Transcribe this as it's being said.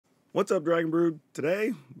What's up, Dragon Brood?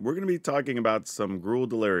 Today, we're going to be talking about some Gruul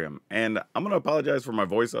Delirium, and I'm going to apologize for my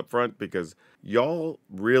voice up front because y'all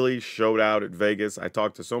really showed out at Vegas. I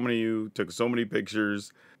talked to so many of you, took so many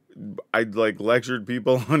pictures, I lectured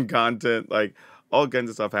people on content, all kinds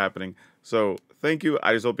of stuff happening. So, thank you.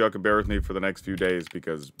 I just hope y'all can bear with me for the next few days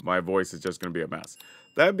because my voice is just going to be a mess.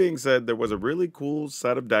 That being said, there was a really cool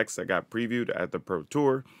set of decks that got previewed at the Pro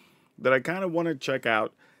Tour that I kind of want to check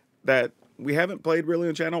out that we haven't played really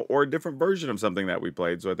on channel, or a different version of something that we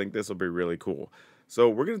played, so I think this will be really cool. So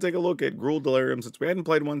we're going to take a look at Gruul Delirium since we hadn't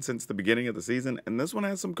played one since the beginning of the season, and this one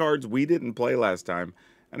has some cards we didn't play last time,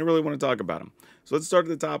 and I really want to talk about them. So let's start at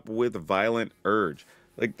the top with Violent Urge.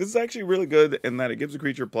 This is actually really good in that it gives a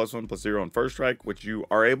creature +1/+0 on first strike, which you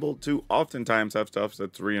are able to oftentimes have stuff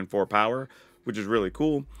that's 3 and 4 power, which is really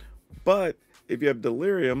cool. But if you have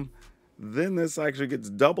Delirium, then this actually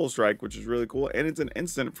gets double strike, which is really cool, and it's an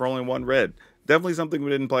instant for only 1 red. Definitely something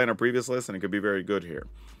we didn't play in our previous list, and it could be very good here.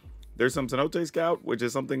 There's some Cenote Scout, which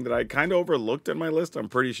is something that I kind of overlooked in my list, I'm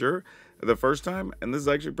pretty sure, the first time, and this is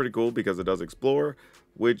actually pretty cool because it does Explore,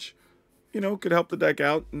 which, could help the deck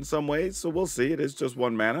out in some ways, so we'll see. It is just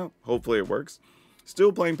 1 mana. Hopefully it works.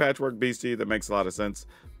 Still playing Patchwork Beastie, that makes a lot of sense.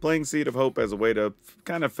 Playing Seed of Hope as a way to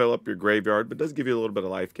kind of fill up your graveyard, but does give you a little bit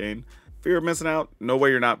of life gain. Fear of missing out, no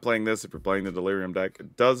way you're not playing this if you're playing the Delirium deck.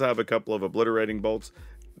 It does have a couple of Obliterating Bolts.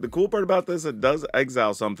 The cool part about this, it does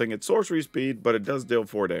exile something. It's sorcery speed, but it does deal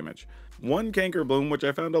 4 damage. 1 Canker Bloom, which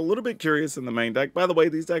I found a little bit curious in the main deck. By the way,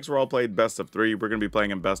 these decks were all played best of 3. We're going to be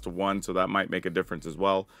playing in best of 1, so that might make a difference as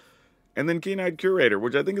well. And then Keen-Eyed Curator,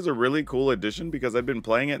 which I think is a really cool addition because I've been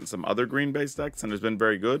playing it in some other green-based decks and it's been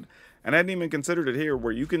very good. And I hadn't even considered it here,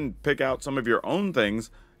 where you can pick out some of your own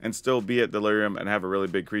things and still be at Delirium and have a really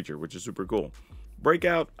big creature, which is super cool.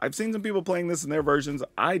 Breakout, I've seen some people playing this in their versions.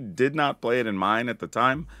 I did not play it in mine at the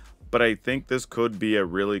time, but I think this could be a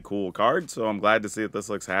really cool card, so I'm glad to see that this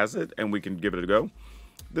list has it and we can give it a go.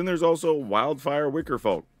 Then there's also Wildfire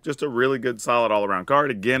Wickerfolk, just a really good solid all-around card.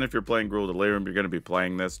 Again, if you're playing Gruul Delirium, you're going to be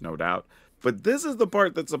playing this, no doubt. But this is the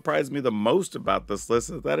part that surprised me the most about this list,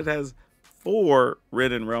 is that it has 4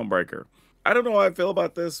 Ridden Realmbreaker. I don't know how I feel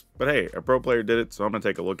about this, but hey, a pro player did it, so I'm going to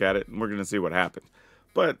take a look at it and we're going to see what happens.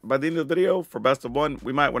 But by the end of the video, for best of 1,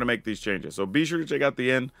 we might want to make these changes. So be sure to check out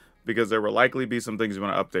the end, because there will likely be some things you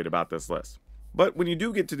want to update about this list. But when you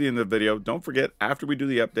do get to the end of the video, don't forget, after we do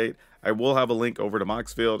the update, I will have a link over to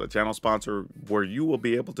Moxfield, a channel sponsor, where you will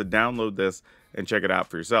be able to download this and check it out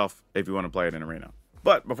for yourself if you want to play it in Arena.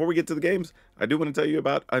 But before we get to the games, I do want to tell you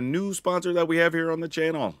about a new sponsor that we have here on the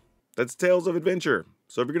channel. That's Tales of Adventure.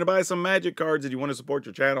 So if you're going to buy some Magic cards and you want to support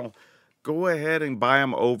your channel, go ahead and buy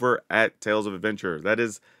them over at Tales of Adventure. That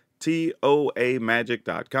is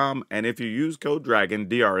TOAMagic.com, and if you use code DRAGON,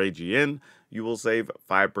 DRAGN, you will save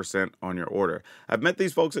 5% on your order. I've met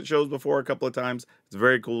these folks at shows before a couple of times. It's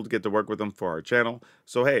very cool to get to work with them for our channel.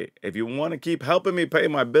 So hey, if you want to keep helping me pay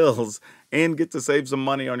my bills and get to save some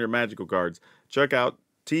money on your magical cards, check out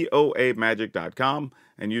TOAMagic.com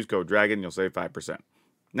and use code DRAGON. You'll save 5%.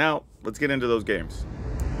 Now, let's get into those games.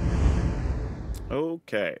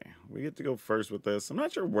 Okay, we get to go first with this. I'm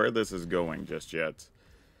not sure where this is going just yet.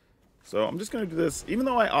 So I'm just going to do this, even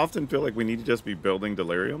though I often feel like we need to just be building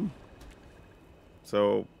Delirium.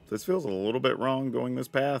 So this feels a little bit wrong going this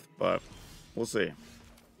path, but we'll see.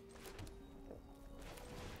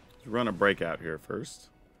 Let's run a breakout here first.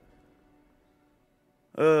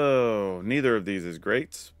 Oh, neither of these is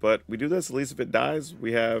great, but we do this, at least if it dies,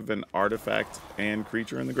 we have an artifact and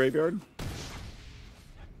creature in the graveyard.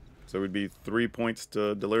 So it would be 3 points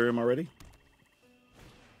to Delirium already.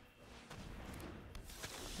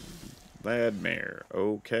 Vladimir,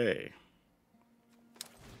 okay.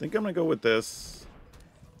 I think I'm going to go with this.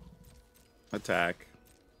 Attack.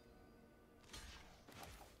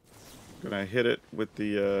 Gonna hit it with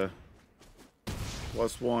the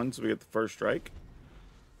 +1, so we get the first strike.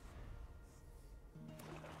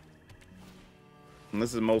 And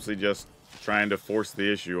this is mostly just trying to force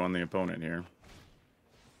the issue on the opponent here.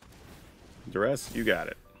 Duress, you got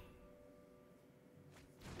it.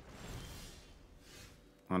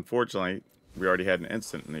 Unfortunately, we already had an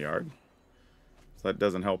instant in the yard, so that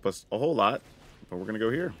doesn't help us a whole lot, but we're going to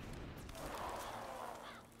go here.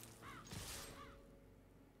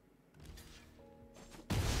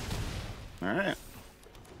 Alright,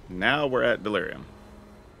 now we're at Delirium.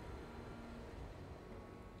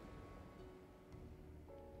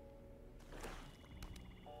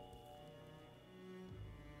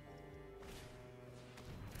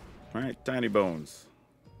 Alright, Tiny Bones.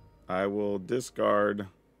 I will discard...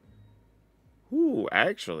 Ooh,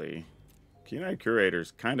 actually, Keen-Eyed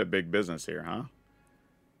Curator's kind of big business here, huh?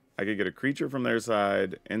 I could get a creature from their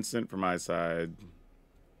side, instant from my side,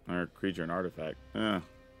 or creature and artifact. Alright,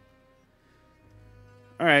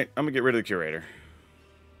 I'm gonna get rid of the Curator.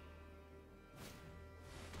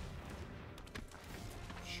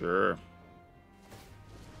 Sure.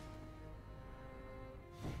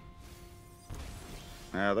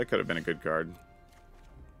 That could have been a good card.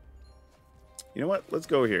 You know what? Let's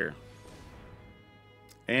go here.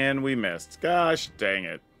 And we missed. Gosh dang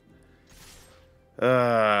it.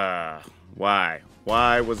 Why?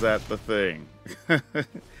 Why was that the thing?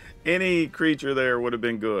 Any creature there would have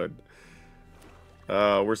been good.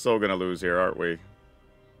 We're so gonna lose here, aren't we?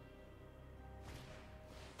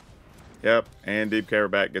 Yep, and Deep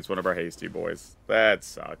Carabat gets one of our hasty boys. That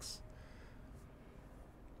sucks.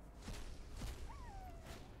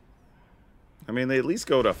 I mean, they at least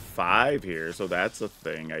go to 5 here, so that's a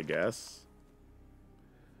thing, I guess.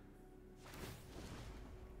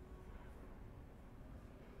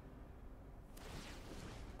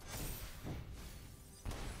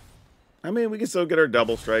 I mean, we can still get our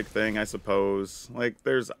double strike thing, I suppose. Like,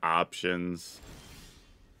 there's options.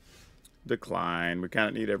 Decline. We kind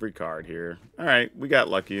of need every card here. Alright, we got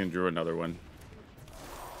lucky and drew another one.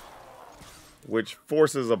 Which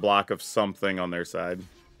forces a block of something on their side.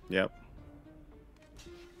 Yep.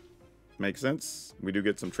 Makes sense. We do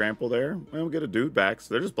get some trample there. Well, we get a dude back,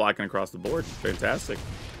 so they're just blocking across the board. Fantastic.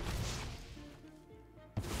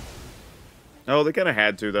 Oh, they kind of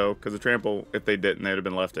had to, though, because the trample, if they didn't, they'd have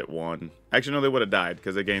been left at 1. Actually, no, they would have died,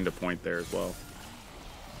 because they gained a point there as well.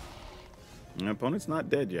 And the opponent's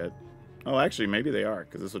not dead yet. Oh, actually, maybe they are,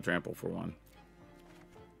 because this will trample for 1.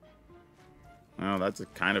 Oh, that's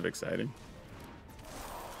kind of exciting.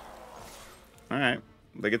 Alright,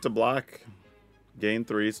 they get to block, gain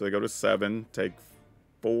 3, so they go to 7, take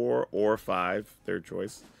 4 or 5, their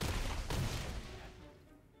choice.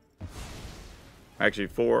 Actually,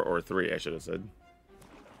 4 or 3, I should have said.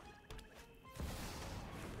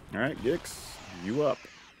 Alright, Gix, you up.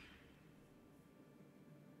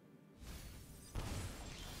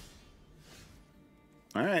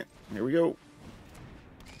 Alright, here we go.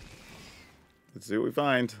 Let's see what we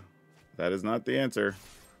find. That is not the answer.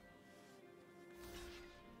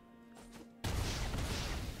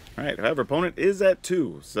 Alright, however, opponent is at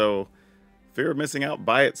 2, so fear of missing out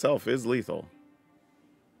by itself is lethal.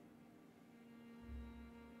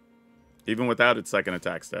 Even without its second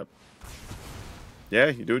attack step. Yeah,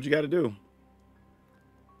 you do what you gotta do.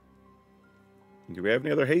 Do we have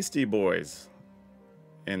any other hasty boys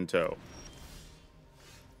in tow?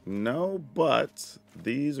 No, but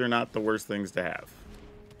these are not the worst things to have.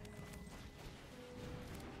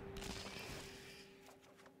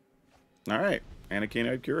 Alright, and a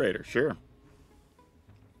Keen-Eyed Curator, sure.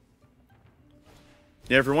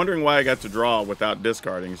 Yeah, if you're wondering why I got to draw without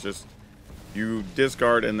discarding, it's just you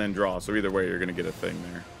discard and then draw, so either way you're going to get a thing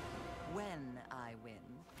there. When I win,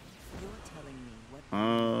 you're telling me what...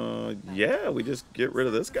 Yeah, we just get rid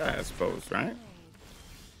of this guy, I suppose, right?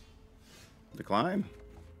 Decline.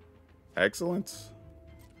 Excellent.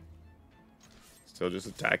 Still just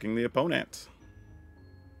attacking the opponent.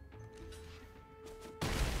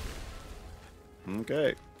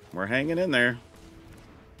 Okay, we're hanging in there.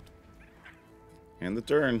 And the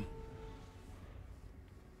turn.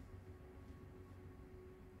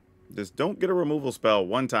 Just don't get a removal spell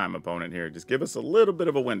one time, opponent, here. Just give us a little bit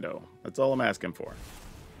of a window. That's all I'm asking for.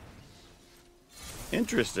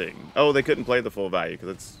 Interesting. Oh, they couldn't play the full value because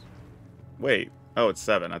it's... Wait. Oh, it's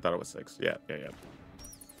 7. I thought it was 6. Yeah.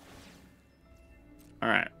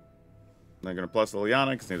 Alright. They're going to plus the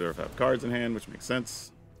Liana because neither of them have cards in hand, which makes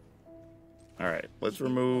sense. Alright, let's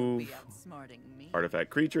remove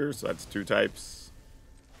artifact creature, so that's 2 types.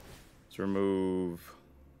 Let's remove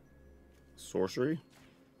sorcery.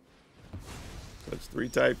 So that's 3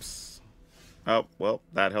 types. Oh, well,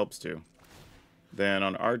 that helps too. Then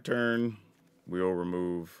on our turn, we will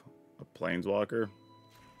remove a planeswalker.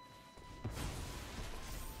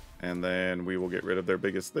 And then we will get rid of their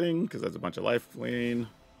biggest thing, because that's a bunch of life fleeing.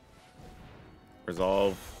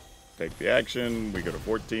 Resolve. Take the action. We go to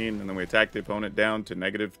 14, and then we attack the opponent down to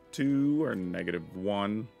 -2 or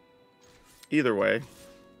 -1. Either way.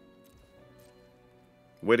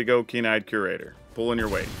 Way to go, Keen-Eyed Curator. Pulling your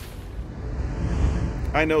weight.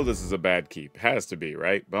 I know this is a bad keep. Has to be,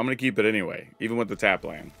 right? But I'm going to keep it anyway, even with the tap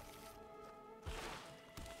land.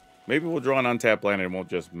 Maybe we'll draw an untapped land and it won't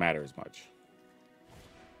just matter as much.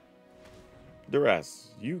 Duress.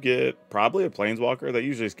 You get probably a Planeswalker. That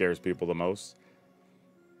usually scares people the most.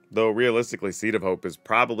 Though, realistically, Seed of Hope is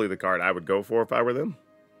probably the card I would go for if I were them.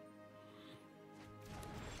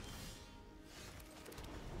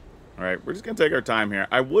 Alright, we're just going to take our time here.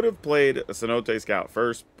 I would have played a Cenote Scout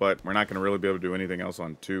first, but we're not going to really be able to do anything else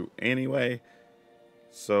on 2 anyway.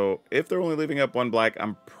 So, if they're only leaving up 1 black,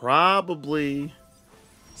 I'm probably,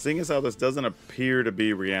 seeing as how this doesn't appear to be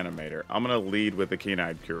Reanimator, I'm going to lead with the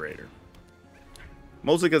Keen-Eyed Curator.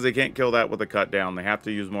 Mostly because they can't kill that with a cut down. They have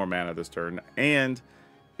to use more mana this turn. And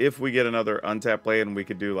if we get another untapped play, and we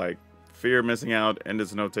could do like Fear Missing Out, End of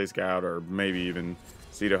Cenote Scout, or maybe even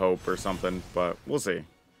Seed of Hope or something, but we'll see.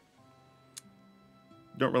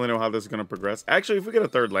 Don't really know how this is going to progress. Actually, if we get a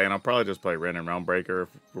 3rd land, I'll probably just play Ren and Realmbreaker if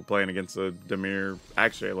we're playing against a Dimir.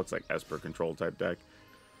 Actually, it looks like Esper control type deck.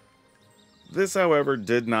 This, however,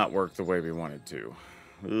 did not work the way we wanted to.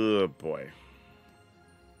 Oh, boy.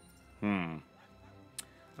 I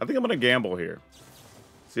think I'm going to gamble here.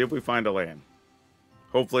 See if we find a land.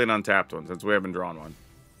 Hopefully an untapped one, since we haven't drawn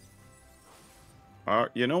one.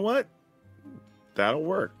 You know what? That'll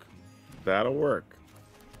work. That'll work.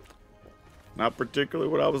 Not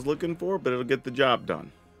particularly what I was looking for, but it'll get the job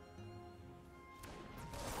done.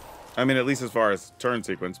 I mean, at least as far as turn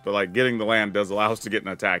sequence, but like getting the land does allow us to get an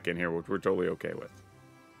attack in here, which we're totally okay with.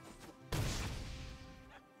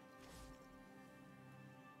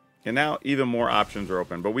 And now even more options are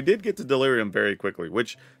open. But we did get to Delirium very quickly,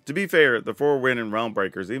 which, to be fair, the 4-win and Realm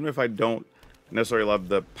Breakers, even if I don't necessarily love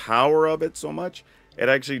the power of it so much, it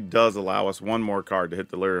actually does allow us 1 more card to hit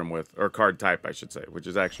Delirium with, or card type, I should say, which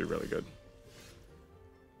is actually really good.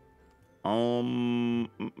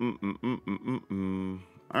 Alright,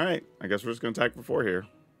 I guess we're just going to attack for 4 here.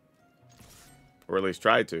 Or at least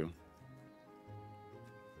try to.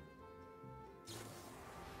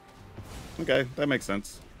 Okay, that makes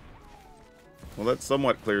sense. Well, that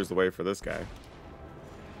somewhat clears the way for this guy.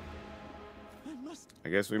 I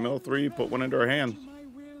guess we mill 3, put 1 into our hand.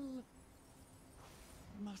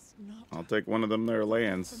 I'll take one of them there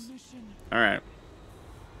lands. Alright.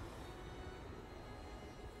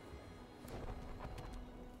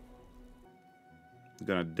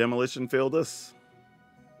 Gonna demolition field us.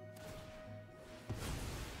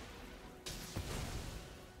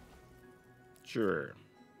 Sure.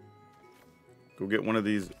 Go get one of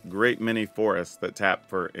these great mini forests that tap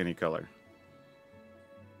for any color.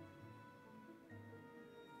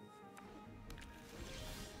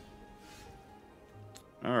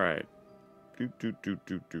 Alright.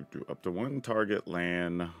 Up to 1 target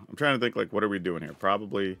land. I'm trying to think, like, what are we doing here?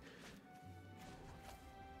 Probably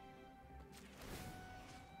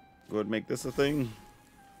go ahead and make this a thing.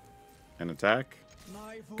 An attack.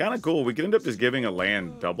 Kind of cool. We could end up just giving a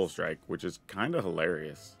land double strike, which is kind of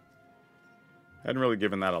hilarious. Hadn't really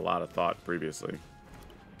given that a lot of thought previously.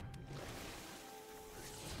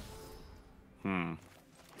 Alright.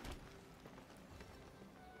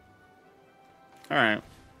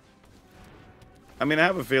 I mean, I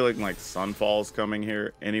have a feeling like Sunfall's coming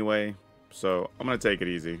here anyway, so I'm going to take it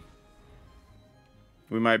easy.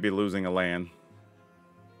 We might be losing a land.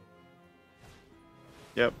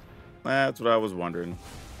 Yep, that's what I was wondering.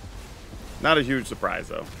 Not a huge surprise,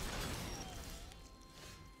 though.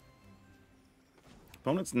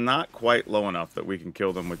 Opponent's not quite low enough that we can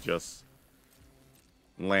kill them with just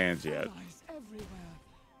lands yet.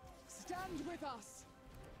 Stand with us.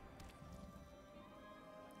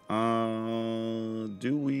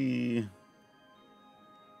 Do we...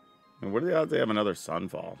 What are the odds they have another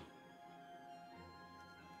Sunfall?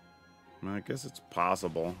 I guess it's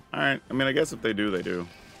possible. Alright, I mean, I guess if they do, they do.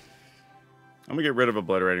 I'm gonna get rid of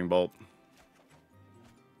Obliterating Bolt.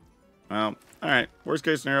 Well, alright. Worst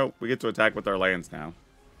case scenario, we get to attack with our lands now.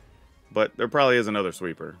 But there probably is another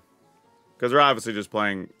sweeper. Because we're obviously just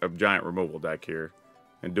playing a giant removal deck here.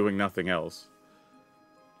 And doing nothing else.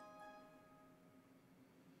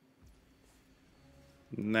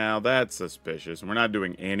 Now that's suspicious. We're not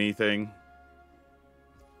doing anything.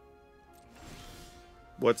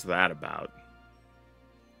 What's that about?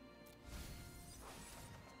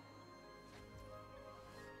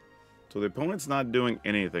 So the opponent's not doing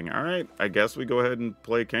anything. Alright, I guess we go ahead and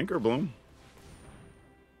play Cankerbloom.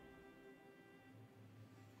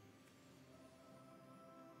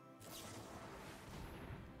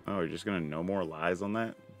 Oh, you're just going to no more lies on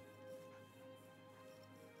that?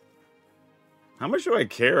 How much do I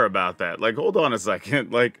care about that? Like, hold on a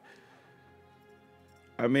second. Like,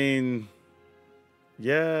 I mean...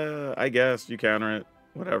 Yeah, I guess you counter it.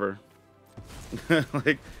 Whatever.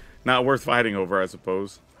 Like, not worth fighting over, I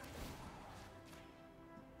suppose.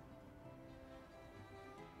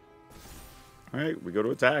 Alright, we go to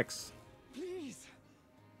attacks. Please,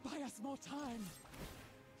 buy us more time.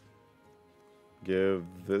 Give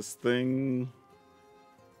this thing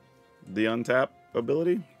the untap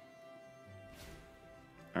ability.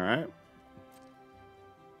 Alright.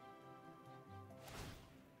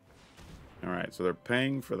 Alright, so they're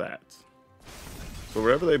paying for that. So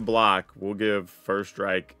whatever they block, we'll give first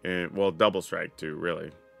strike and, well, double strike too,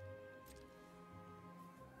 really.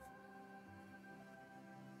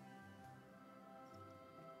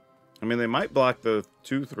 I mean, they might block the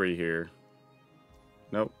 2/3 here.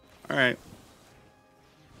 Nope. Alright.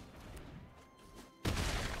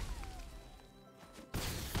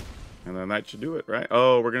 And then that should do it, right?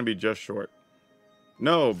 Oh, we're going to be just short.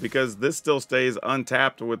 No, because this still stays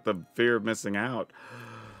untapped with the fear of missing out.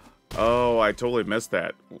 Oh, I totally missed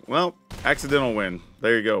that. Well, accidental win.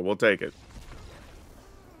 There you go. We'll take it.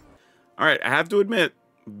 All right, I have to admit,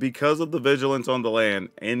 because of the vigilance on the land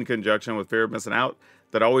in conjunction with fear of missing out,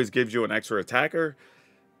 that always gives you an extra attacker,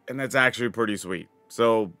 and that's actually pretty sweet.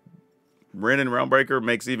 So, Rin and Realmbreaker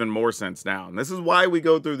makes even more sense now. And this is why we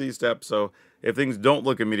go through these steps, so if things don't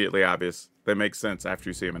look immediately obvious, they make sense after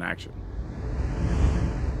you see them in action.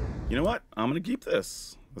 You know what? I'm going to keep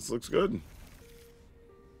this. This looks good.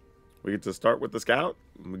 We get to start with the scout,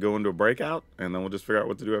 we go into a breakout, and then we'll just figure out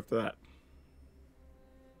what to do after that.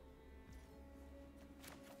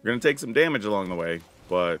 We're going to take some damage along the way,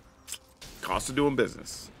 but cost of doing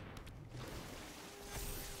business.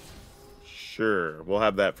 Sure, we'll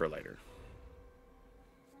have that for later.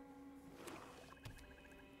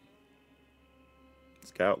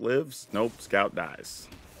 Scout lives? Nope, Scout dies.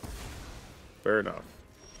 Fair enough.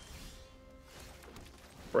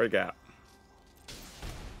 Breakout.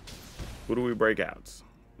 Who do we break out?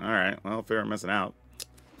 Alright, well, fear of missing out.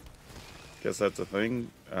 Guess that's a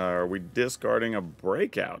thing. Are we discarding a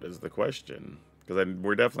breakout is the question. Because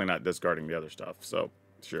we're definitely not discarding the other stuff, so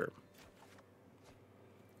sure.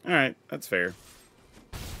 Alright, that's fair.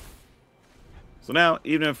 So now,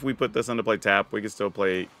 even if we put this into play tap, we can still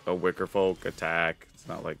play a Wicker Folk attack. It's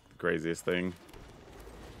not like the craziest thing.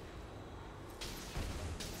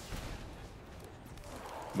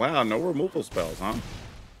 Wow, no removal spells, huh?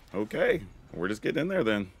 Okay, we're just getting in there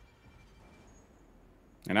then.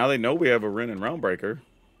 And now they know we have a Rin and Realmbreaker.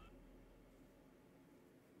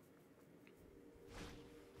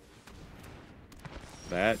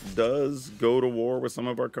 That does go to war with some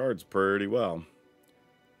of our cards pretty well.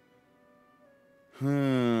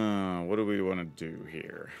 What do we want to do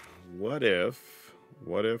here? What if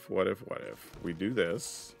we do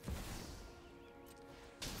this?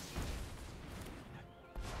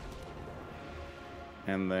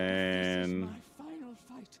 And then... This is my final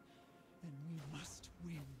fight, and we must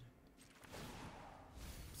win.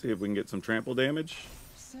 See if we can get some trample damage.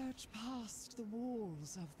 Search past the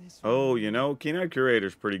walls of this Oh, room. you know, Keen-Eyed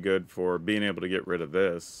Curator's pretty good for being able to get rid of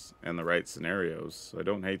this in the right scenarios. So I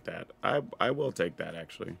don't hate that. I will take that,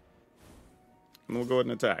 actually. And we'll go ahead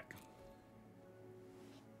and attack.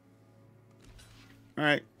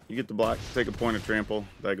 Alright, you get the block. Take a point of trample.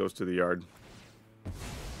 That goes to the yard.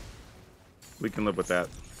 We can live with that.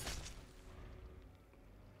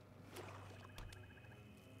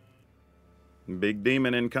 Big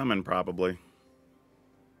demon incoming, probably.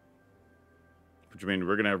 Which means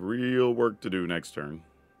we're going to have real work to do next turn.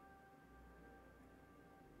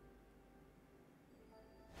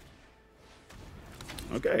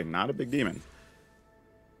 Okay, not a big demon.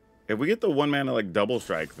 If we get the one mana like double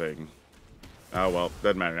strike thing. Oh, well,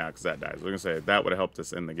 doesn't matter now because that dies. I was going to say, that would have helped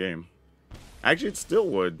us in the game. Actually, it still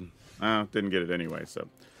would. Didn't get it anyway, so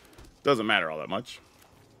doesn't matter all that much.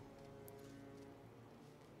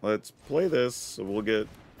 Let's play this. So we'll get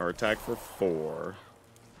our attack for 4.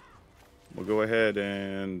 We'll go ahead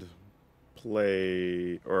and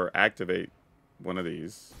play or activate one of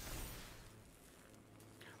these.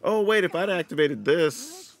 Oh, wait, if I'd activated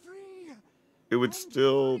this, it would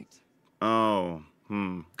still... Oh,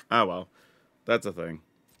 Oh, well. That's a thing.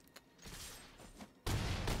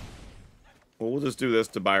 Well, we'll just do this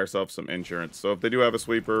to buy ourselves some insurance. So if they do have a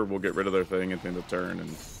sweeper, we'll get rid of their thing at the end of the turn,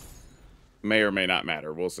 and may or may not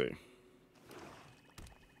matter. We'll see.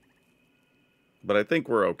 But I think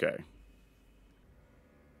we're okay.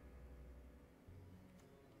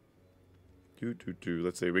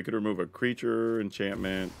 Let's see. We could remove a creature,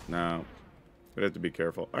 enchantment. No. We'd have to be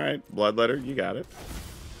careful. All right. Bloodletter, you got it.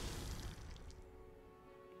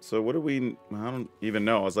 So what do we... I don't even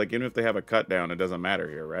know. I was like, even if they have a cut down, it doesn't matter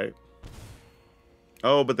here, right?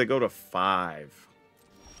 Oh, but they go to 5.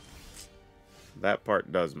 That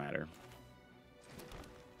part does matter.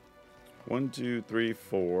 1, 2, 3,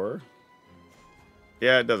 4.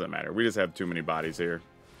 Yeah, it doesn't matter. We just have too many bodies here.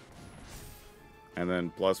 And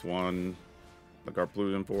then +1, like our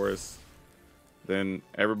Pluton Forest. Then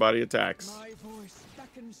everybody attacks. My voice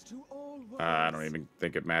beckons to all I don't even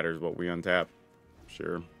think it matters what we untap.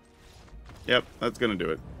 Sure. Yep, that's going to do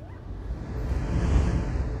it.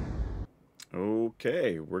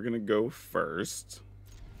 Okay, we're going to go first.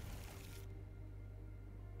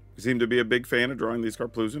 We seem to be a big fan of drawing these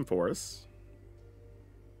Karplusan for us.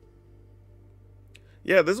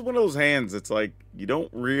 Yeah, this is one of those hands. It's like you don't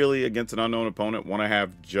really, against an unknown opponent, want to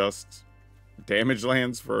have just damage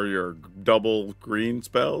lands for your double green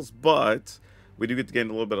spells, but we do get to gain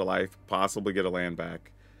a little bit of life, possibly get a land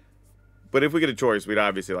back. But if we get a choice, we'd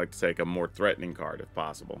obviously like to take a more threatening card if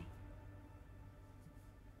possible.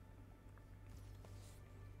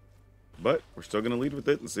 But we're still going to lead with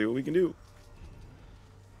it and see what we can do.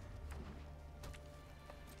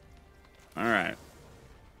 Alright.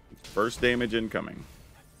 First damage incoming.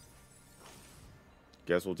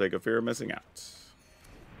 Guess we'll take a fear of missing out.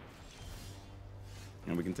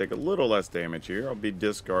 And we can take a little less damage here. I'll be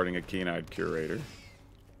discarding a Keen-Eyed Curator.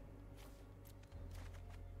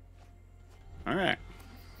 Alright.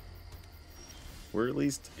 We're at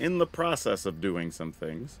least in the process of doing some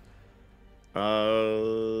things. I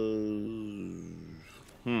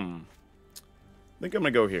think I'm going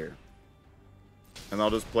to go here. And I'll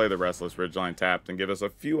just play the Restless Ridgeline tapped and give us a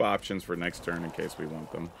few options for next turn in case we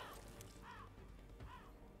want them.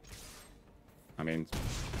 I mean,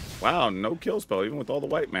 wow, no kill spell even with all the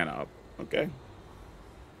white mana up. Okay.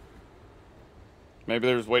 Maybe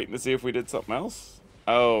they're just waiting to see if we did something else?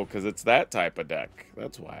 Oh, because it's that type of deck.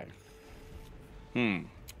 That's why.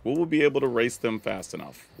 Will we be able to race them fast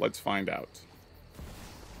enough? Let's find out.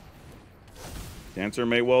 The answer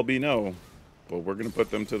may well be no, but we're going to put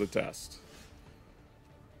them to the test.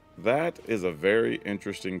 That is a very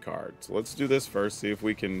interesting card. So let's do this first, see if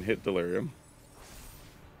we can hit Delirium.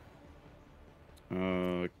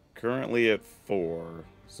 Currently at 4.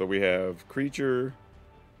 So we have creature,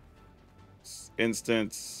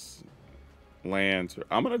 instance, land.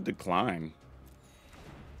 I'm going to decline.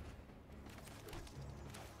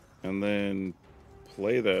 And then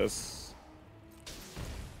play this.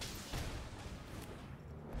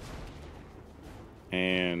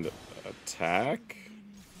 And attack.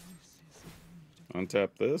 Untap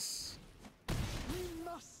this.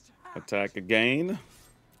 Attack again.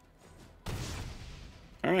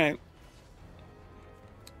 Alright.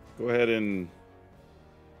 Go ahead and...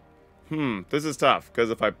 this is tough,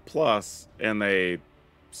 because if I plus and they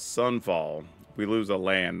Sunfall, we lose a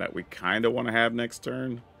land that we kind of want to have next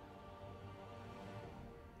turn.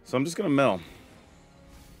 So I'm just going to mill.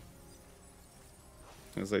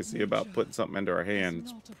 As I see about putting something into our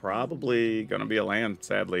hand, it's probably going to be a land,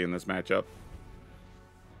 sadly, in this matchup.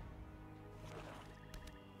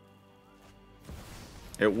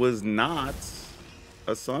 It was not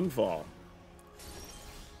a Sunfall.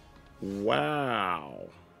 Wow.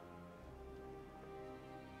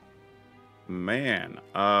 Man.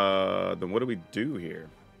 Then what do we do here?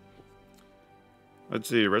 Let's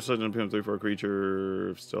see. Rest Legend appears 3 for a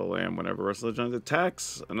creature. Still land whenever Rest Legend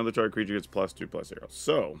attacks. Another target creature gets +2/+0.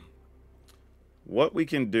 So, what we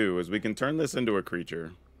can do is we can turn this into a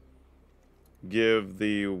creature. Give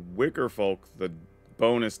the Wicker Folk the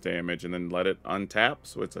bonus damage and then let it untap.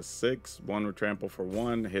 So it's a 6. 1 with trample for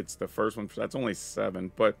 1. Hits the first one. That's only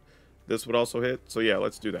 7. But this would also hit. So yeah,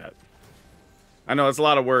 let's do that. I know it's a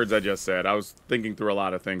lot of words I just said. I was thinking through a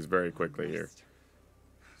lot of things very quickly here.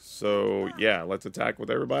 So yeah, let's attack with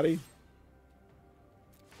everybody.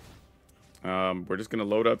 We're just going to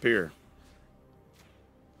load up here.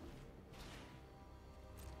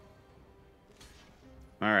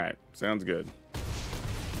 Alright, sounds good.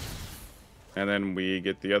 And then we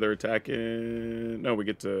get the other attack in... No, we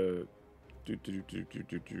get to...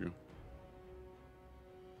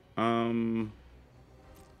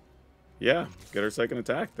 Yeah, get our second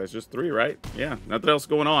attack. That's just 3, right? Yeah, nothing else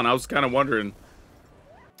going on. I was kind of wondering...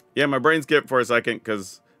 Yeah, my brain skipped for a second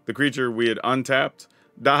because the creature we had untapped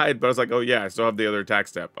died, but I was like, oh yeah, I still have the other attack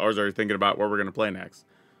step. I was already thinking about where we're going to play next.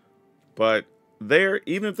 But there,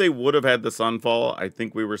 even if they would have had the Sunfall, I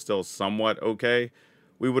think we were still somewhat okay.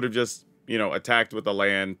 We would have just, you know, attacked with the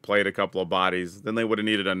land, played a couple of bodies, then they would have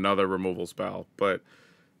needed another removal spell. But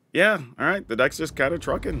yeah, alright, the deck's just kind of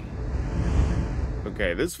trucking.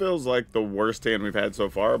 Okay, this feels like the worst hand we've had so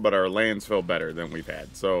far, but our lands feel better than we've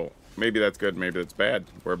had. So maybe that's good, maybe that's bad.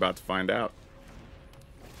 We're about to find out.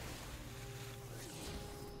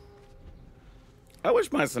 I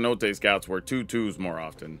wish my Cenote Scouts were 2/2s more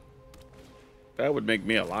often. That would make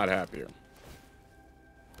me a lot happier.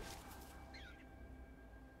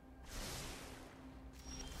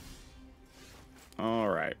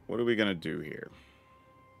 Alright, what are we going to do here?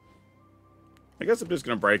 I guess I'm just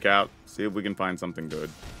going to break out, see if we can find something good.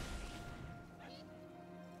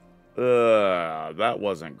 That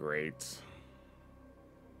wasn't great.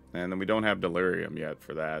 And then we don't have Delirium yet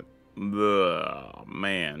for that.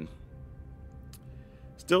 Man.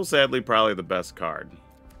 Still, sadly, probably the best card.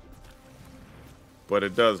 But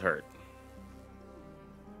it does hurt.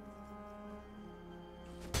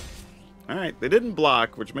 Alright, they didn't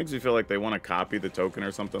block, which makes me feel like they want to copy the token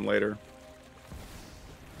or something later.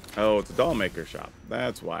 Oh, it's a doll maker shop.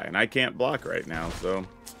 That's why. And I can't block right now, so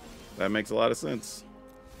that makes a lot of sense.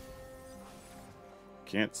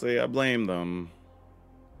 Can't say I blame them.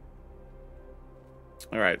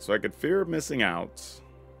 Alright, so I could fear missing out.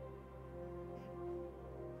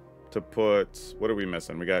 To put... What are we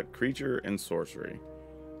missing? We got creature and sorcery.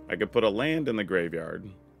 I could put a land in the graveyard.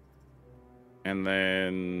 And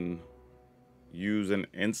then... use an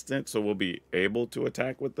instant, so we'll be able to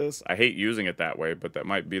attack with this. I hate using it that way, but that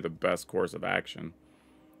might be the best course of action.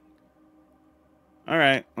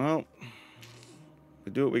 Alright, well...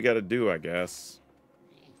 we do what we gotta do, I guess.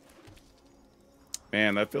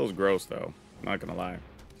 Man, that feels gross, though. Not gonna lie.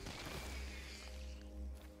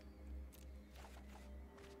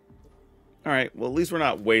 Alright, well, at least we're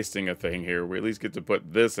not wasting a thing here. We at least get to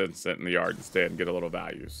put this instant in the yard instead and get a little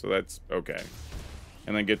value. So that's okay.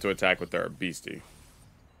 And then get to attack with our beastie.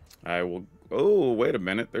 I will... Oh, wait a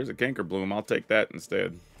minute. There's a Canker Bloom. I'll take that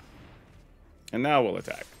instead. And now we'll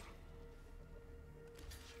attack.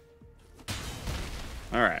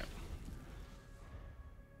 Alright.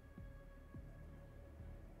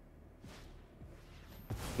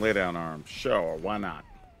 Lay down arms. Sure, why not?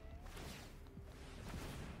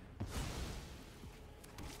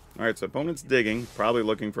 Alright, so opponent's digging. Probably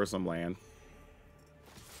looking for some land.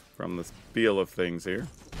 From the feel of things here.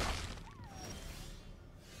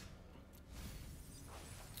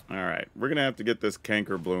 Alright, we're going to have to get this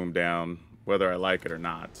Canker Bloom down, whether I like it or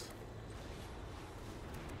not.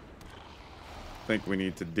 I think we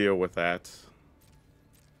need to deal with that.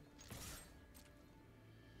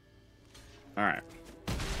 Alright.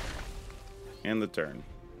 And the turn.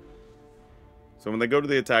 So when they go to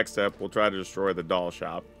the attack step, we'll try to destroy the doll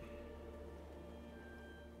shop.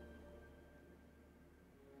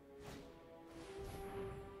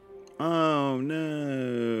 Oh,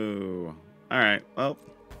 no. Alright, well,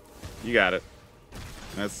 you got it.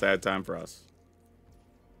 That's a sad time for us.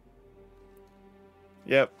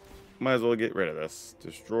 Yep, might as well get rid of this.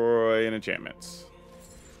 Destroy an enchantment.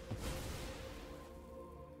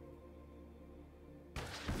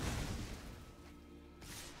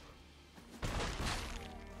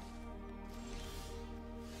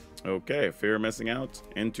 Okay, fear of missing out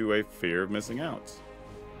into a fear of missing out.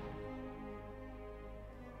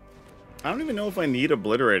 I don't even know if I need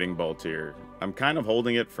Obliterating Bolt here. I'm kind of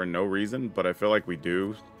holding it for no reason, but I feel like we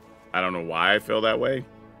do. I don't know why I feel that way,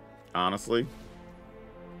 honestly.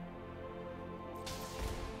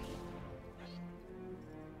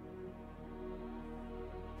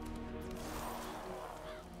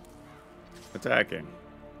 Attacking.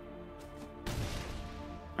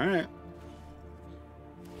 Alright.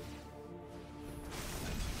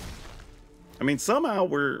 I mean, somehow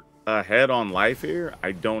we're ahead on life here.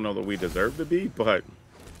 I don't know that we deserve to be, but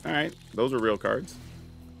alright, those are real cards.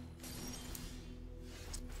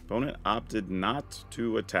 Opponent opted not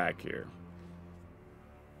to attack here.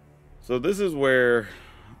 So this is where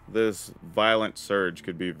this Violent Surge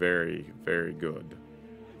could be very, very good.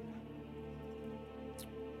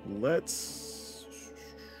 Let's...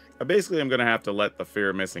 Basically, I'm going to have to let the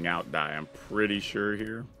Fear of Missing Out die. I'm pretty sure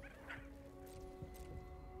here.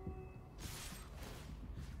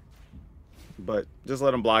 But just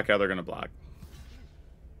let them block how they're going to block.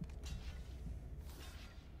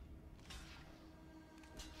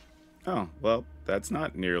 Oh, well, that's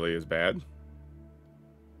not nearly as bad.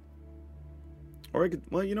 Or I could,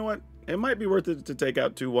 well, you know what? It might be worth it to take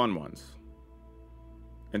out 2 1/1s.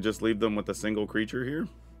 And just leave them with a single creature here.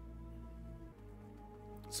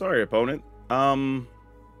 Sorry, opponent.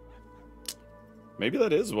 Maybe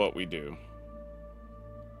that is what we do.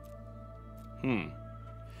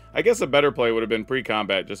 I guess a better play would have been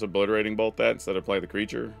pre-combat, just Obliterating Bolt that instead of play the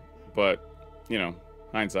creature. But, you know,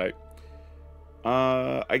 hindsight.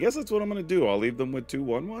 I guess that's what I'm going to do. I'll leave them with 2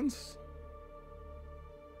 1/1s.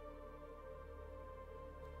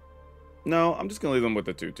 No, I'm just going to leave them with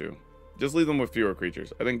the 2/2. Just leave them with fewer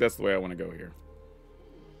creatures. I think that's the way I want to go here.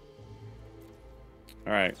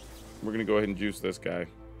 Alright, we're going to go ahead and juice this guy.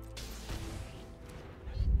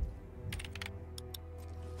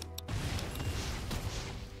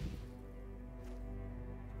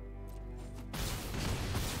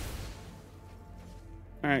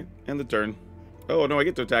 Alright, end the turn. Oh, no, I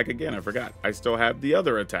get to attack again. I forgot. I still have the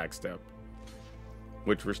other attack step.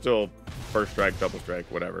 Which we're still first strike, double strike,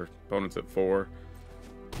 whatever. Opponent's at 4.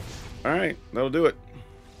 Alright, that'll do it.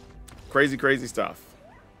 Crazy, crazy stuff.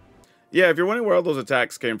 Yeah, if you're wondering where all those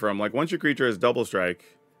attacks came from, like once your creature has double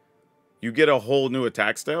strike, you get a whole new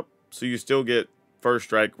attack step, so you still get first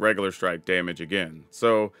strike, regular strike damage again.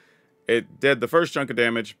 So it did the first chunk of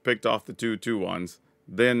damage, picked off the 2/2/1s,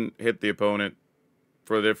 then hit the opponent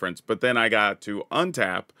for the difference. But then I got to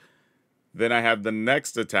untap, then I have the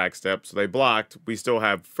next attack step, so they blocked, we still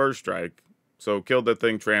have first strike, so killed the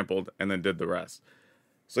thing, trampled, and then did the rest.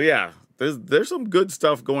 So yeah, there's some good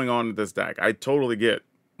stuff going on with this deck. I totally get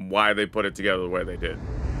why they put it together the way they did.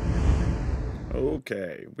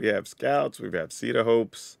 Okay, we have Scouts, we have Seed of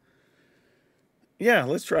Hopes. Yeah,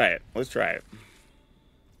 let's try it. Let's try it.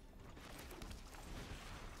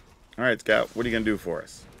 All right, Scout, what are you going to do for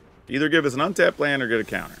us? Either give us an untapped land or get a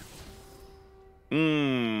counter.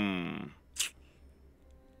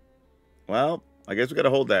 Well, I guess we got to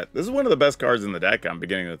hold that. This is one of the best cards in the deck, I'm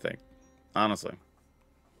beginning to think. Honestly.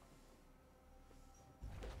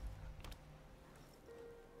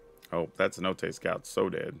 Oh, that's an Ote Scout. So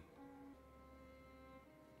dead.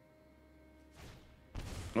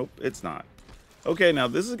 Nope, it's not. Okay, now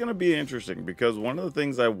this is going to be interesting because one of the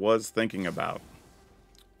things I was thinking about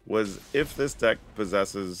was if this deck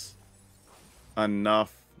possesses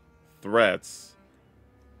enough threats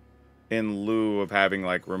in lieu of having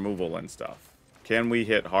like removal and stuff. Can we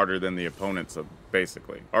hit harder than the opponents,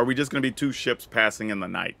 basically? Are we just going to be two ships passing in the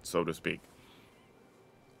night, so to speak?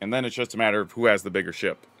 And then it's just a matter of who has the bigger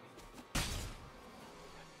ship.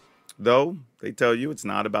 Though, they tell you it's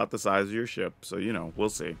not about the size of your ship, so, you know, we'll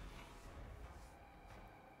see.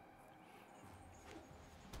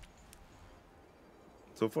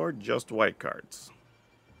 So far, just white cards.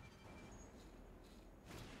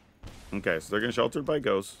 Okay, so they're going to Sheltered by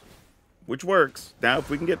Ghosts, which works. Now, if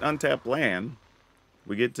we can get untapped land,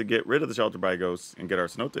 we get to get rid of the Sheltered by Ghosts and get our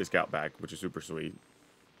Cenote Scout back, which is super sweet.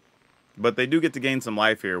 But they do get to gain some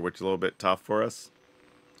life here, which is a little bit tough for us.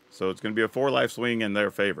 So it's going to be a 4-life swing in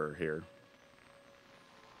their favor here.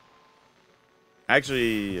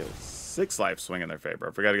 Actually, a 6-life swing in their favor.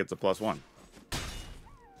 I forgot it gets a +1,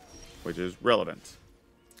 which is relevant.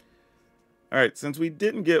 All right, since we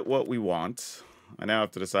didn't get what we want, I now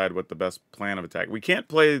have to decide what the best plan of attack. We can't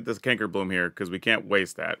play this Cankerbloom here because we can't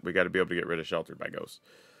waste that. We got to be able to get rid of Sheltered by Ghosts.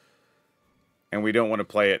 And we don't want to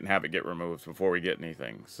play it and have it get removed before we get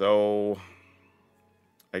anything. So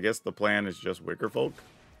I guess the plan is just Wickerfolk,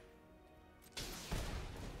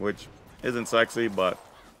 which isn't sexy, but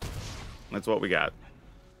that's what we got.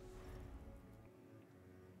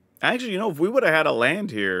 Actually, you know, if we would have had a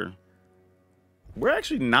land here, we're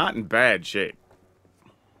actually not in bad shape.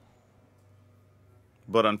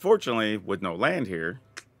 But unfortunately, with no land here,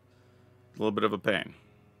 a little bit of a pain.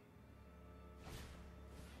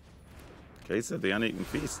 Okay, said the Uneaten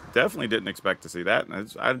Feast. Definitely didn't expect to see that.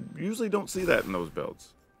 I usually don't see that in those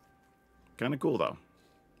builds. Kind of cool, though.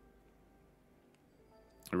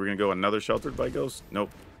 Are we going to go another Sheltered by Ghost?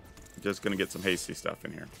 Nope. Just going to get some hasty stuff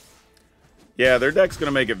in here. Yeah, their deck's going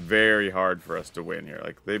to make it very hard for us to win here.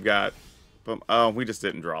 Like, they've got... Oh, we just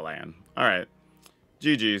didn't draw land. All right.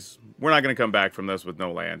 GG's. We're not going to come back from this with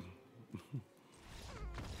no land.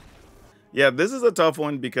 Yeah, this is a tough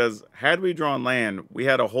one because had we drawn land, we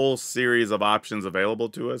had a whole series of options available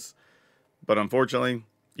to us. But unfortunately,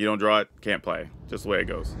 you don't draw it, can't play. Just the way it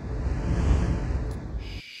goes.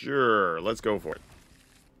 Sure, let's go for it.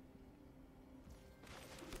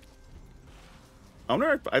 I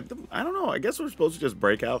wonder if, I don't know, I guess we're supposed to just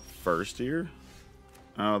break out first here.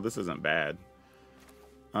 Oh, this isn't bad.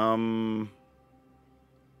 Damn.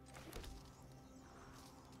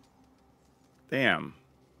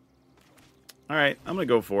 Alright, I'm going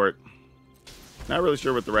to go for it. Not really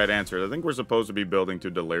sure what the right answer is. I think we're supposed to be building to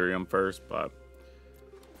Delirium first, but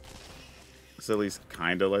this at least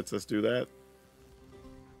kind of lets us do that.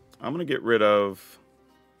 I'm going to get rid of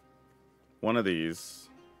one of these.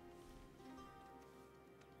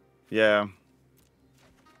 Yeah.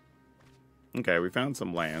 Okay, we found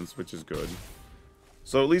some lands, which is good.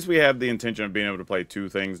 So at least we have the intention of being able to play two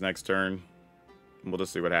things next turn. We'll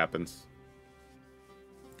just see what happens.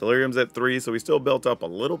 Delirium's at 3, so we still built up a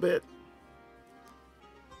little bit.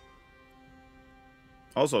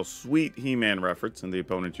 Also, sweet He-Man reference in the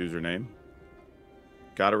opponent's username.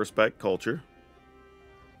 Gotta respect culture.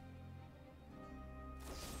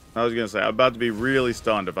 I was going to say, I'm about to be really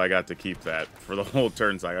stunned if I got to keep that for the whole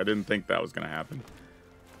turn cycle. I didn't think that was going to happen.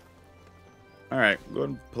 Alright, go ahead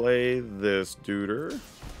and play this duder.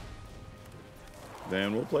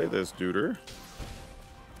 Then we'll play this duder.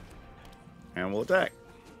 And we'll attack.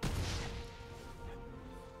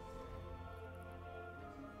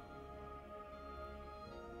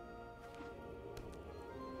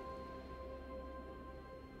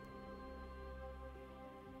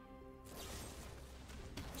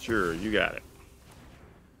 Sure, you got it.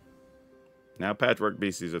 Now Patchwork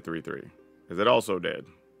Beastie's a 3/3. Is it also dead?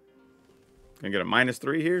 Can I get a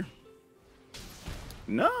 -3 here?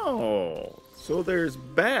 No! So there's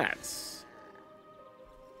bats.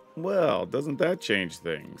 Well, doesn't that change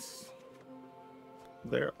things?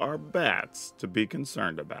 There are bats to be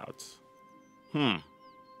concerned about.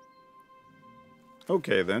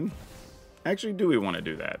 Okay, then. Actually, do we want to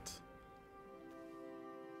do that?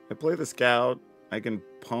 I play the scout. I can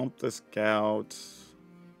pump the scout.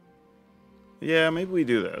 Yeah, maybe we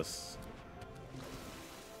do this.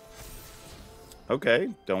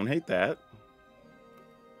 Okay, don't hate that.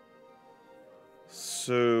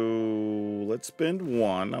 So, let's spend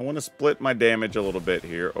 1. I want to split my damage a little bit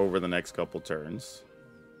here over the next couple turns.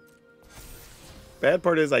 Bad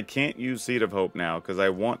part is I can't use Seed of Hope now because I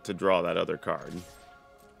want to draw that other card.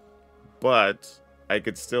 But I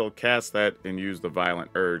could still cast that and use the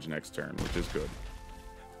Violent Urge next turn, which is good.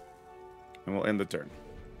 And we'll end the turn.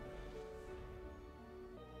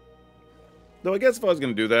 Though I guess if I was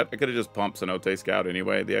going to do that, I could have just pumped Cenote Scout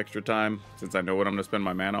anyway the extra time, since I know what I'm going to spend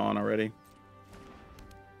my mana on already.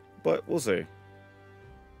 But we'll see.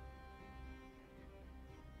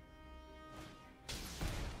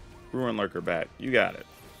 Ruin Lurker Bat, you got it.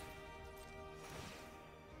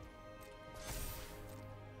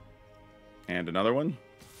 And another one?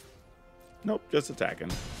 Nope, just attacking.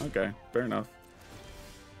 Okay, fair enough.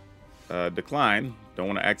 Decline. Don't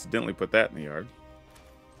want to accidentally put that in the yard.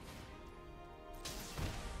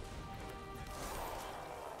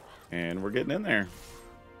 And we're getting in there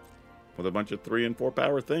with a bunch of 3 and 4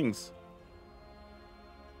 power things.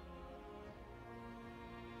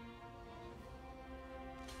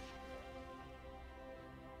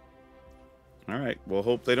 Alright, we'll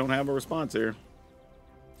hope they don't have a response here.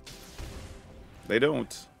 They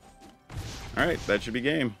don't. Alright, that should be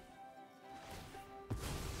game.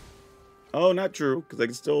 Oh, not true, because they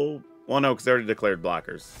can still... Well, no, because they already declared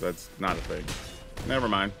blockers. That's not a thing. Never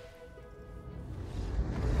mind.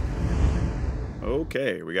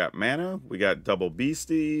 Okay, we got mana, we got double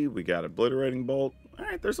beastie, we got obliterating bolt.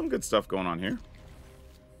 Alright, there's some good stuff going on here.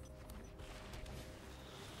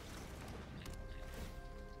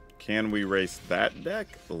 Can we race that deck?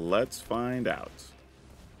 Let's find out.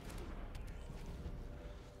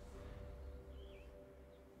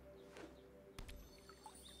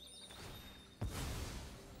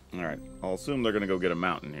 Alright, I'll assume they're going to go get a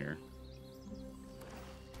mountain here.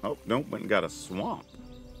 Oh, nope, went and got a swamp.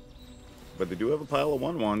 But they do have a pile of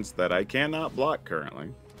 1/1s that I cannot block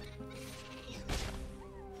currently.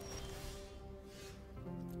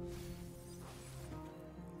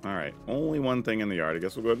 Alright, only one thing in the yard. I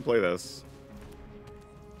guess we'll go ahead and play this.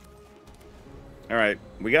 Alright,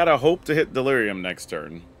 we gotta hope to hit Delirium next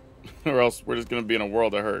turn. Or else we're just gonna be in a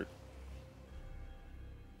world of hurt.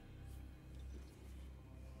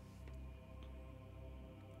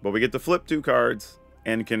 But we get to flip 2 cards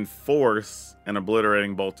and can force an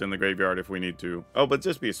obliterating bolt in the graveyard if we need to. Oh, but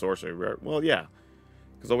just be a sorcery. Well, yeah.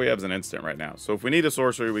 Because all we have is an instant right now. So if we need a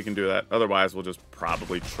sorcery, we can do that. Otherwise, we'll just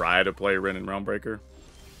probably try to play Rin and Realmbreaker.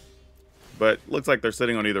 But looks like they're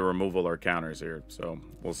sitting on either removal or counters here. So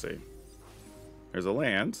we'll see. There's a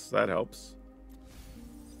land. So that helps.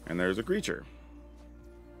 And there's a creature.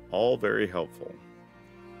 All very helpful.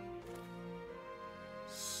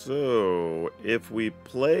 So, if we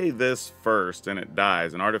play this first and it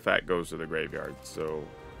dies, an artifact goes to the graveyard. So,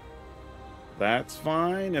 that's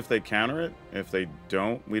fine if they counter it. If they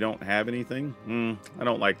don't, we don't have anything. I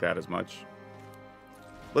don't like that as much.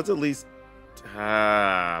 Let's at least...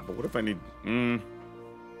 but what if I need...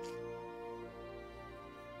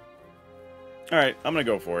 Alright, I'm going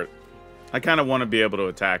to go for it. I kind of want to be able to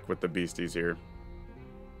attack with the beasties here.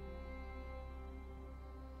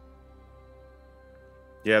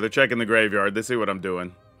 Yeah, they're checking the graveyard. They see what I'm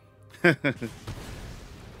doing.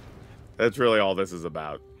 That's really all this is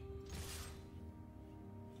about.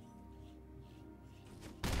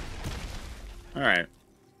 Alright.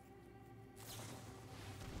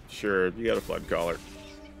 Sure, you got a Flood Caller.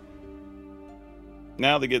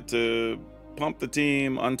 Now they get to pump the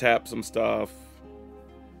team, untap some stuff,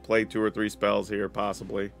 play 2 or 3 spells here,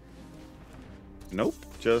 possibly. Nope,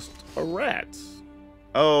 just a rat.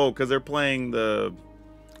 Oh, because they're playing the...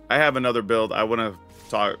 I have another build. I want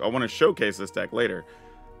to showcase this deck later,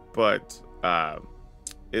 but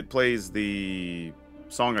it plays the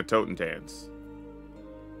Song of Totentans.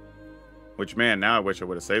 Which, man, now I wish I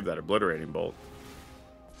would have saved that Obliterating Bolt.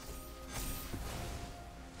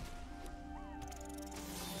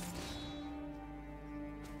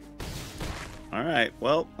 All right.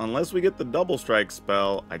 Well, unless we get the double strike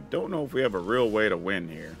spell, I don't know if we have a real way to win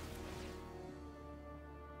here.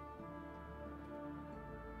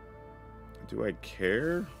 Do I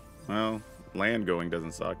care? Well, land going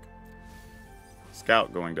doesn't suck.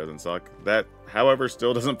 Scout going doesn't suck. That, however,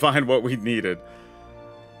 still doesn't find what we needed.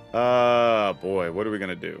 Boy, what are we going